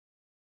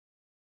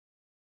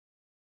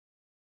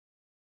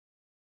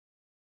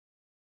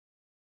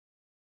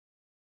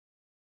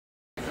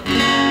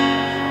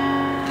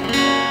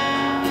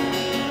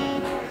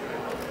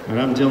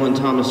I'm Dylan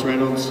Thomas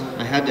Reynolds.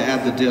 I had to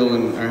add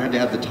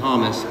the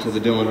Thomas to the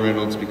Dylan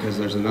Reynolds because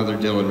there's another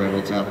Dylan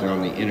Reynolds out there on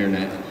the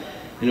internet,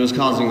 and it was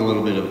causing a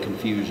little bit of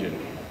confusion.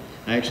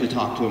 I actually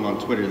talked to him on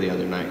Twitter the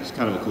other night. He's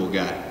kind of a cool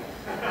guy.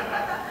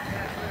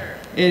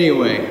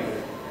 Anyway,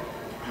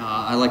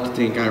 I like to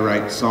think I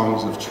write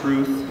songs of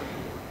truth,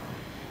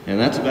 and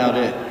that's about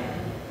it.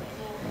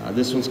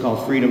 This one's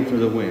called Freedom for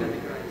the Win.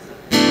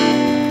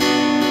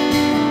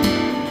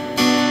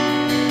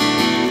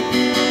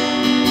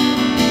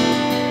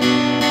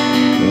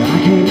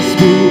 I can't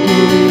speak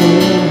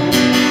anymore.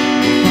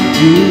 If I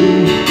do,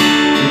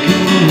 it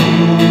comes on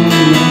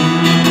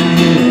my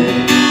head.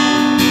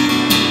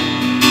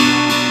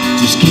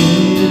 Just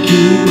can't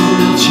keep my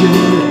mouth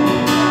shut,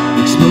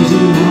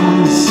 exposing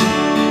lies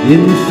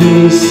in the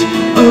face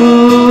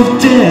of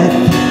death.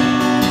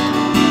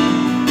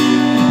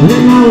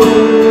 Let my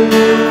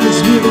words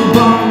be the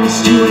bombs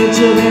to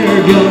enter their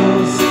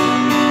guns.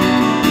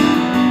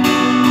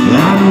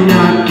 I'm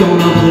not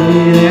gonna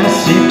play their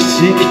sick,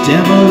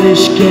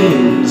 devilish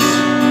games.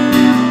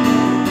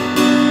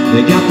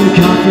 They got their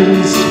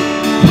coffins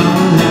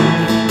piled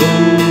high, oh,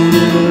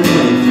 they're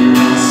ready for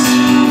us.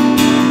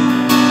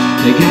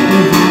 They got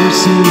their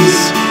viruses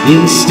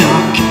in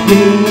stock,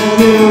 yeah,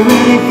 they're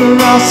ready for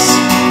us.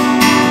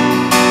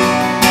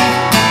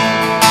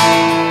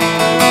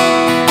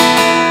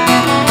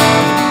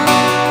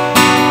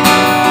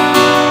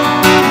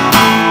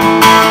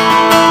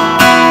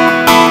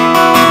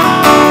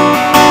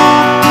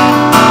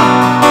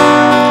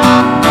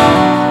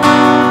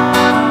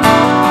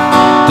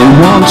 They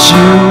want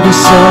you to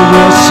sell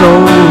your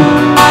soul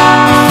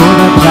for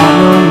the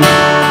platinum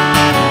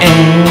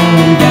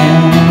and that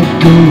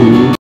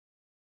gold.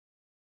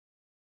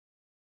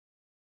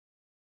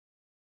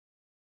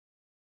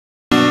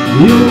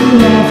 You're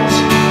left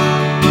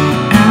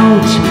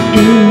out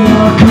in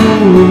the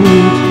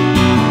cold,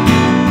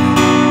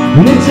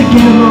 and it's a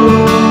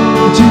gamble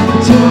to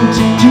attempt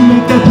to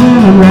make that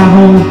plan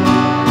unravel.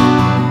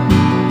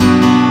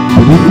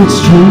 But if it's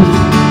truth,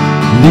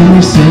 then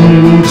they say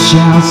it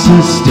shall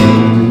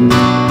sustain.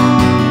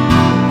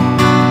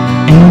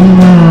 And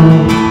now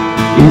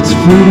it's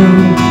freedom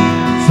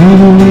for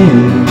the win.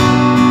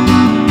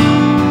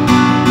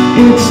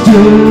 It's do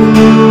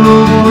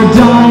or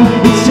die,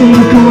 it's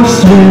sink or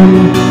swim.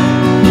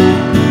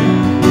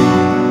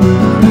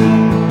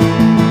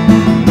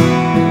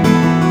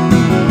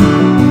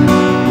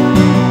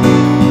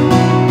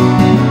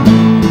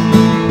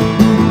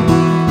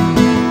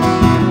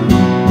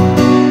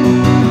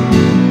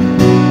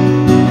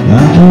 I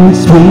can't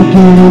speak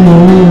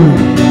anymore.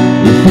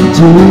 If I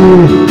do,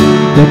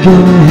 they're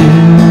gonna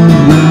have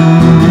my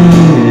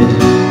head.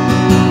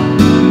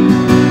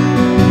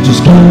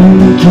 Just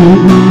can't keep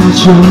my mouth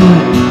shut,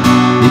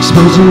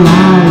 exposing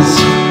lies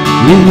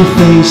in the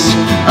face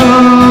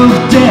of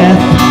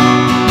death.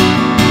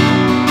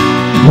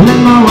 Let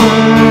my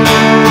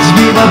words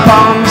be the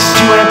bombs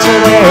to enter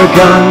their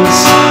guns.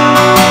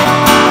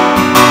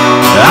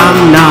 I'm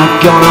not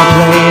gonna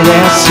play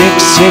their sick,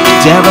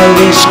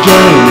 devilish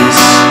games.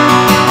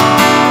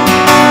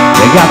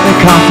 They got their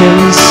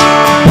coffins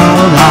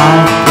piled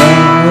high,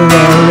 yeah,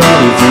 they're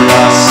ready for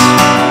us.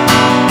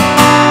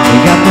 They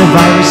got their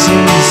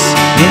viruses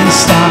in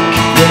stock,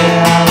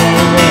 yeah,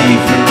 they're ready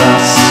for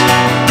us.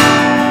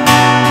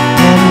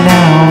 And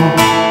now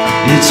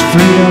it's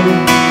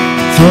freedom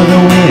for the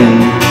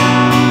win.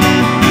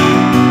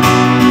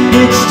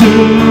 It's do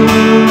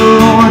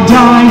or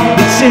die,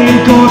 it's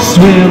sink or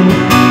swim.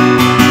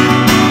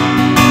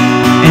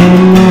 And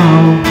now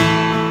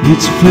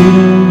it's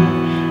freedom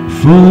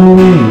for the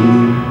win.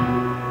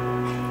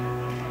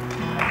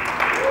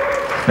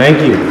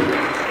 Thank you.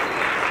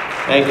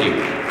 Thank you.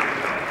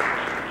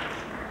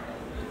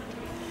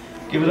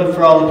 Give it up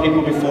for all the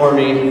people before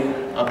me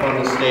up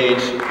on the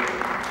stage.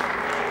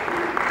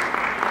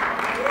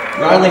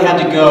 Riley had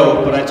to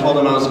go, but I told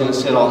him I was going to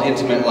sit all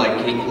intimate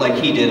like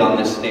he did on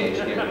this stage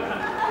here.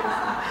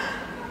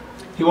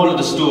 He wanted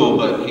a stool,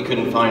 but he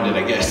couldn't find it,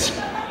 I guess.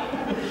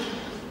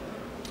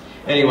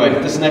 Anyway,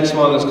 this next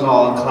one is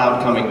called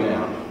Cloud Coming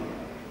Down.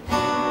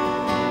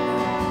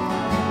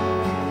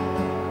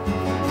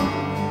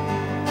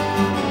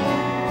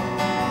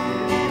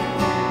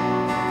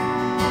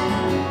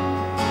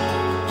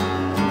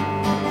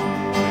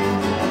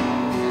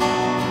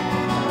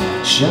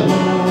 Shut my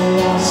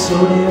eyes so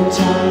damn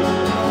tight,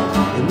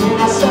 and then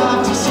I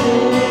start to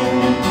sing.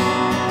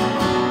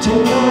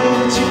 Take me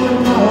away to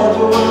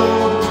another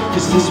world,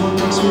 'cause this one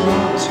makes me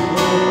want to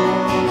live.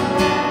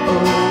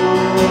 Oh,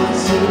 it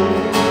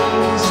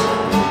seems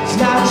it's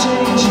not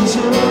changing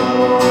soon.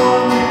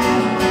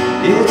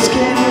 It's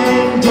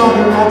getting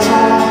darker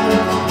outside,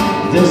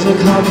 there's a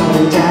cloud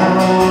coming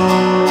down.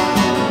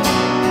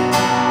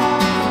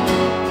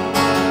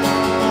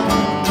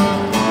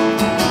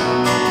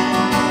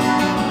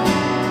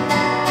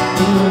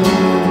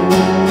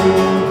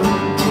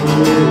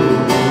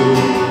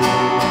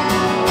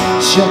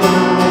 Shut my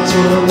eyes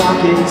till I'm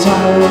knocking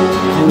tired,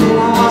 and then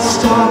I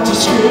start to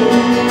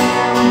scream.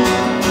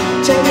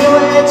 Take me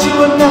away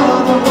to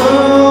another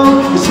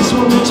world, 'cause this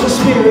one makes my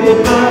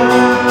spirit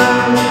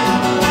burn.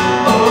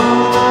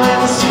 Oh,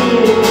 and it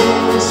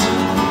seems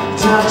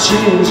it's not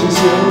changing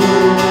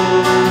soon.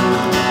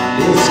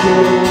 It's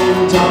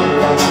getting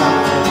darker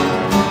outside,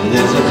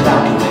 there's a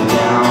clock coming down.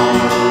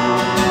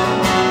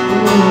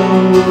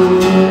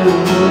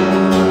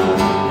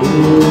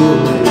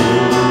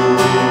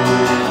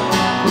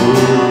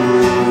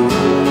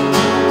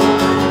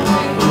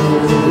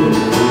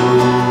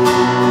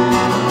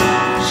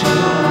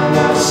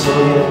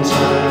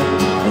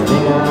 And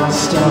then I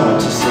start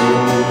to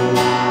sing.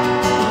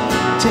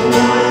 Take me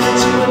away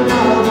to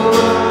another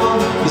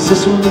world, 'cause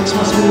this one makes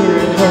my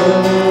spirit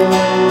hurt.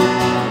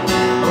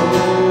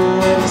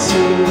 Oh, and it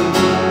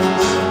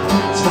seems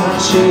it's not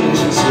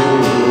changing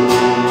soon.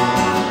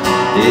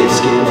 It's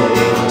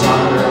getting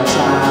darker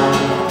outside,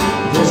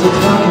 there's a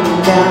clock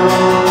coming down.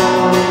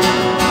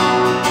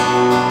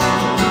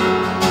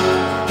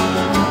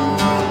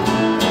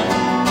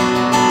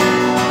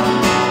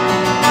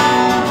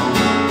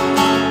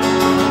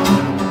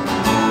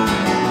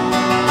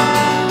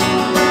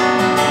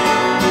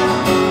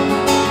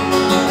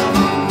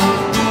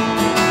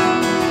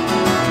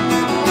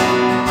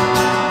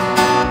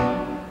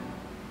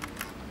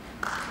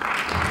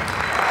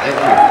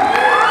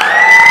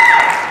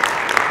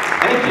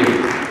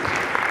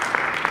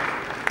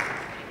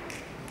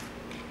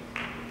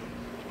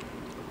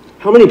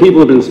 How many people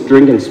have been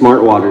drinking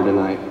smart water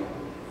tonight?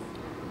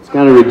 It's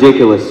kind of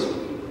ridiculous.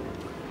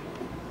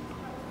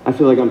 I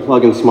feel like I'm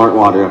plugging smart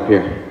water up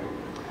here.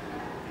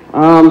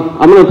 I'm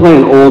going to play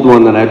an old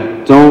one that I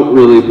don't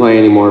really play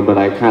anymore, but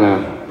I kind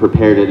of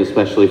prepared it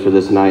especially for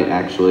this night,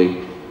 actually.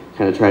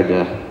 Kind of tried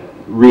to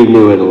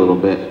renew it a little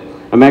bit.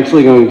 I'm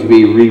actually going to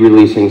be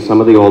re-releasing some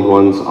of the old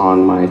ones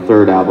on my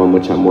third album,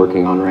 which I'm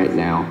working on right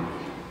now.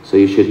 So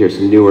you should hear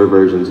some newer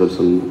versions of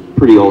some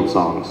pretty old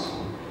songs.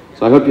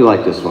 So I hope you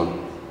like this one.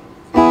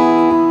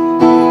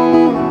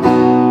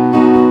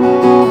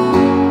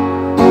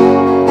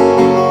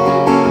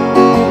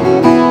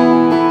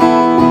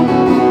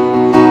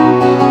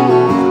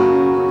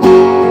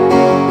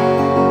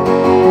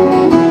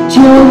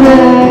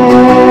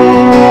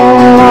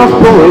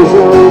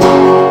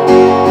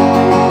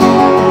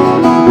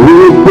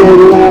 We've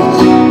been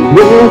left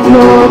with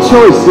no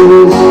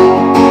choices,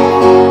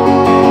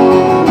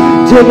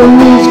 digging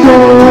these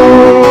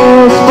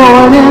graves for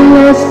an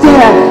endless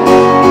death,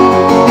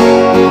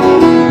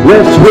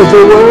 left with a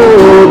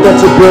world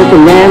that's a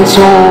broken and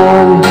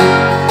torn.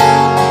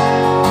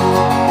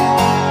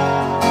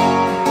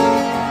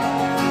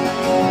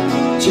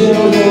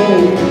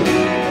 Children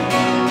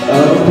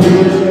of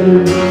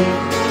prison,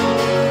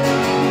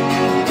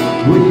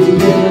 we've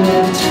been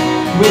left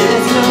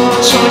with no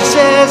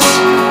choices,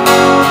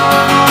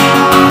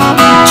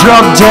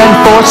 drugged and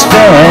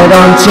force-fed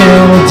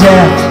until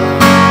death.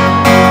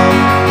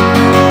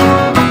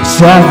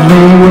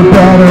 Sadly, we're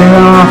better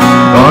off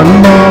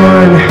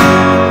unborn.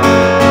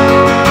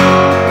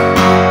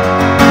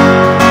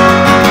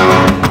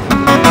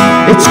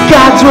 It's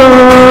God's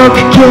work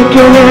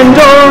kicking in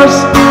doors.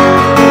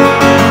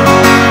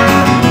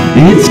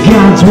 It's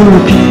God's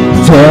work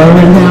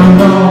tearing down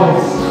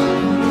walls.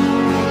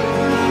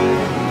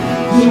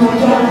 It's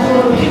God's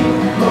work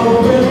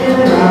opening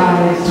their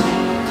eyes.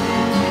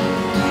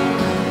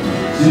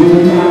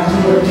 Doing God's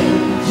work,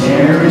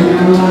 tearing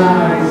down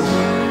lies.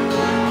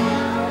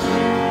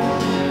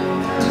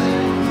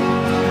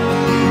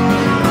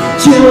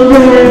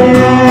 Children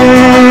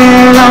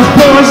of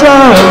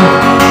poison,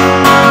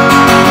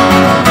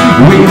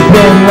 we've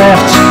been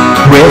left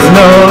with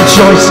no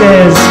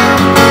choices,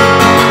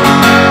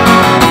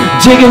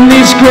 digging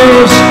these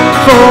graves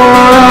for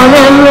an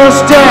endless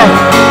death.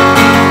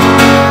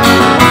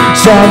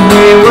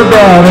 Sadly, we're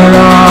better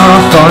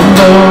off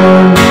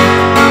unborn.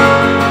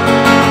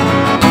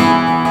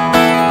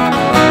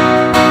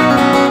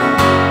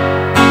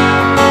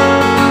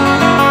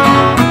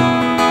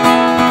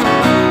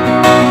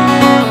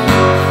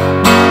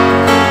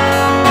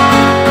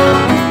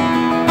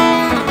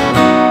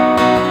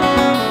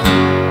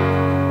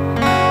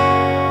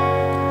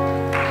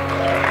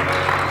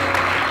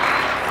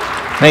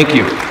 Thank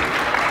you.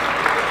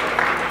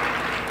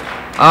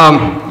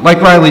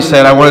 Like Riley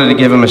said, I wanted to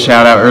give him a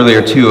shout out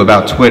earlier too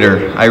about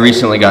Twitter. I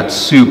recently got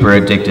super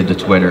addicted to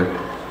Twitter.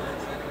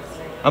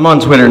 I'm on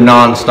Twitter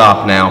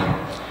non-stop now.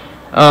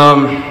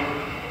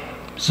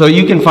 So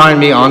you can find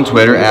me on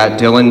Twitter at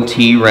Dylan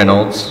T.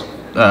 Reynolds,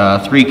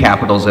 3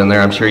 capitals in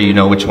there. I'm sure you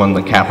know which one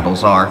the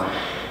capitals are.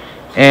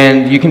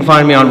 And you can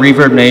find me on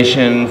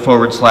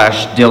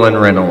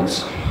ReverbNation/Dylan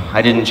Reynolds.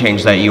 I didn't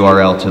change that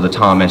URL to the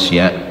Thomas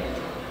yet.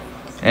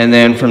 And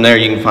then from there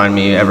you can find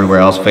me everywhere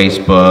else,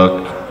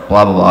 Facebook,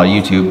 blah, blah, blah,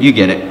 YouTube, you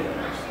get it.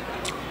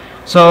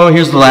 So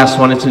here's the last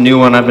one. It's a new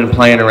one I've been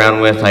playing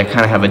around with. I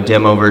kind of have a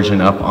demo version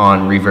up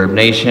on Reverb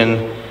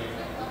Nation,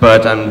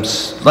 but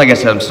like I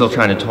said, I'm still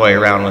trying to toy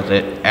around with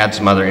it, add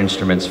some other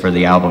instruments for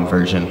the album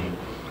version.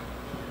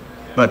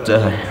 But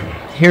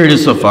here it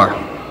is so far.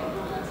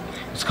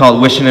 It's called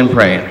Wishing and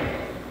Praying.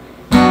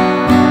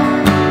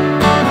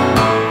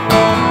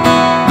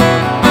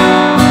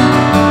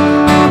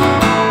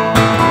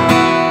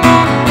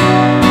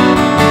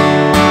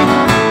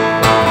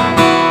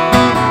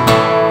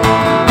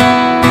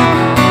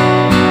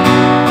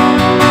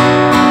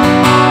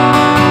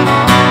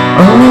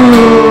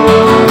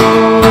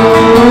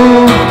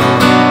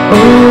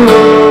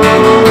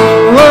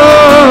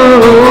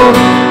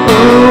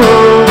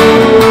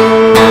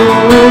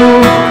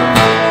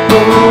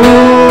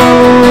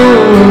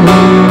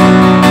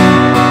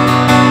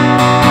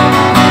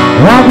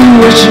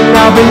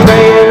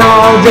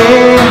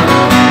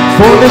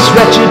 this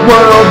wretched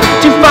world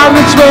to find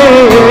its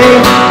way,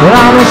 but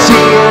I don't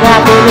see it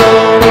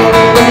happening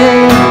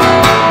anyway.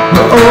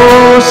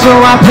 Oh, so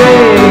I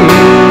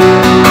pray.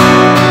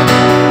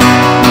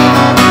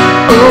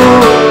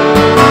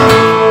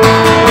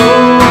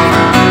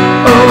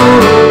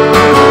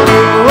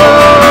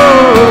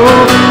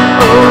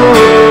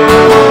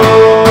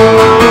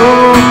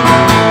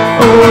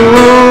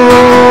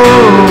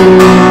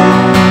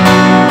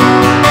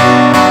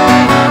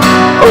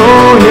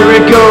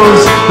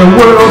 The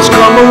world's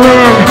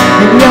crumbling,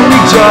 and yet we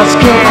just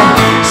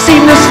can't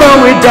seem to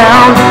slow it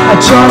down. I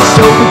just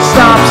hope it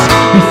stops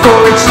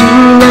before it's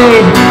too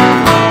late.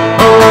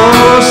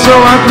 Oh, so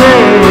I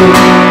pray.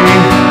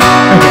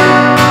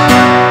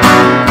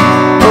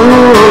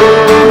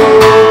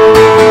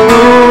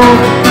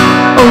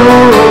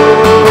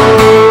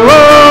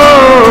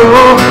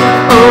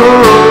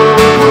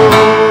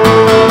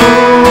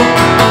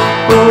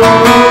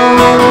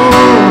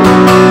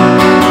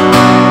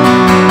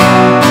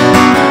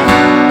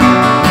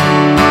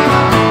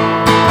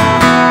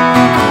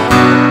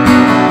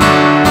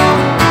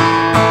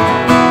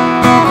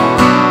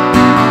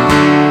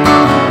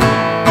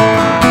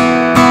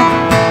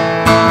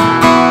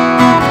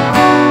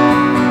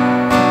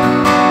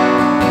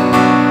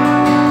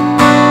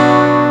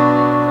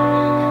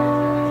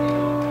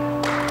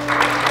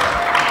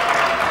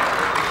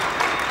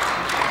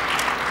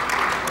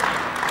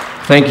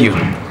 Thank you.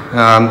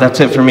 That's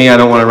it for me. I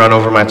don't want to run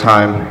over my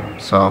time.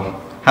 So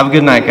have a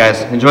good night,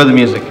 guys. Enjoy the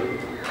music.